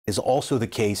is also the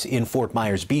case in Fort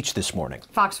Myers Beach this morning.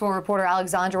 Fox 4 reporter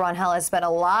Alexandra Rangel has spent a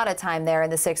lot of time there in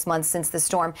the 6 months since the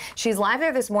storm. She's live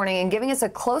there this morning and giving us a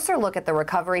closer look at the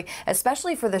recovery,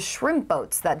 especially for the shrimp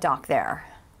boats that dock there.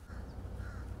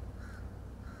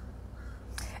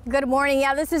 Good morning.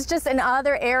 Yeah, this is just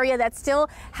another area that still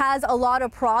has a lot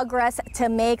of progress to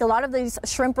make. A lot of these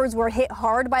shrimpers were hit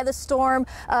hard by the storm.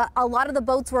 A lot of the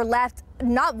boats were left.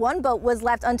 Not one boat was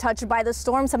left untouched by the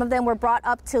storm. Some of them were brought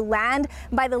up to land.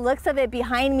 By the looks of it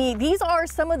behind me, these are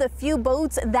some of the few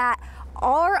boats that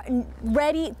are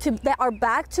that are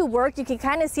back to work. You can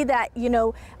kind of see that,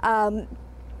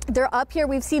 they're up here.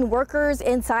 We've seen workers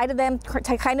inside of them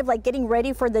kind of like getting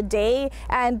ready for the day.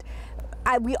 And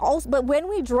but when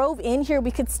we drove in here, we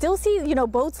could still see,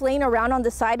 boats laying around on the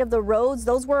side of the roads.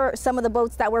 Those were some of the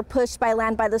boats that were pushed by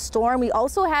land by the storm. We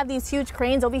also have these huge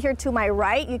cranes over here to my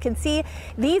right. You can see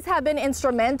these have been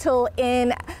instrumental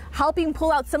in helping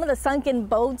pull out some of the sunken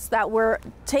boats that were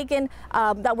taken,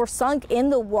 that were sunk in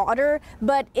the water.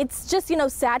 But it's just,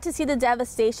 sad to see the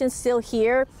devastation still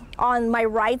here. On my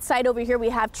right side over here, we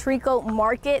have Trico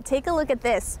Market. Take a look at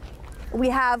this. We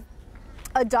have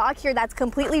a dock here that's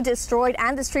completely destroyed,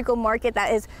 and this Trico Market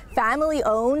that is family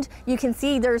owned. You can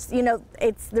see there's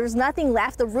there's nothing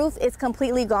left. The roof is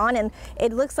completely gone, and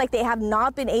it looks like they have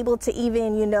not been able to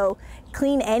even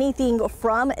clean anything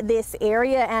from this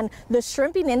area. And the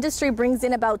shrimping industry brings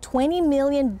in about $20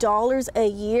 million a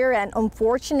year, and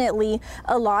unfortunately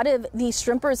a lot of these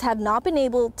shrimpers have not been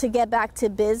able to get back to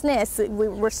business.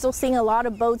 We're still seeing a lot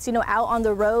of boats out on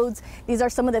the roads. These are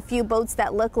some of the few boats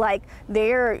that look like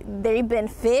they've been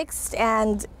fixed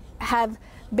and have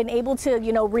been able to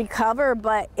recover,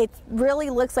 but it really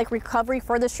looks like recovery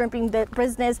for the shrimping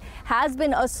business has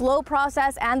been a slow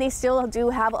process, and they still do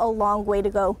have a long way to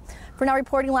go. For now,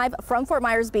 reporting live from Fort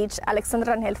Myers Beach,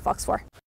 Alexandra Rangel, Fox 4.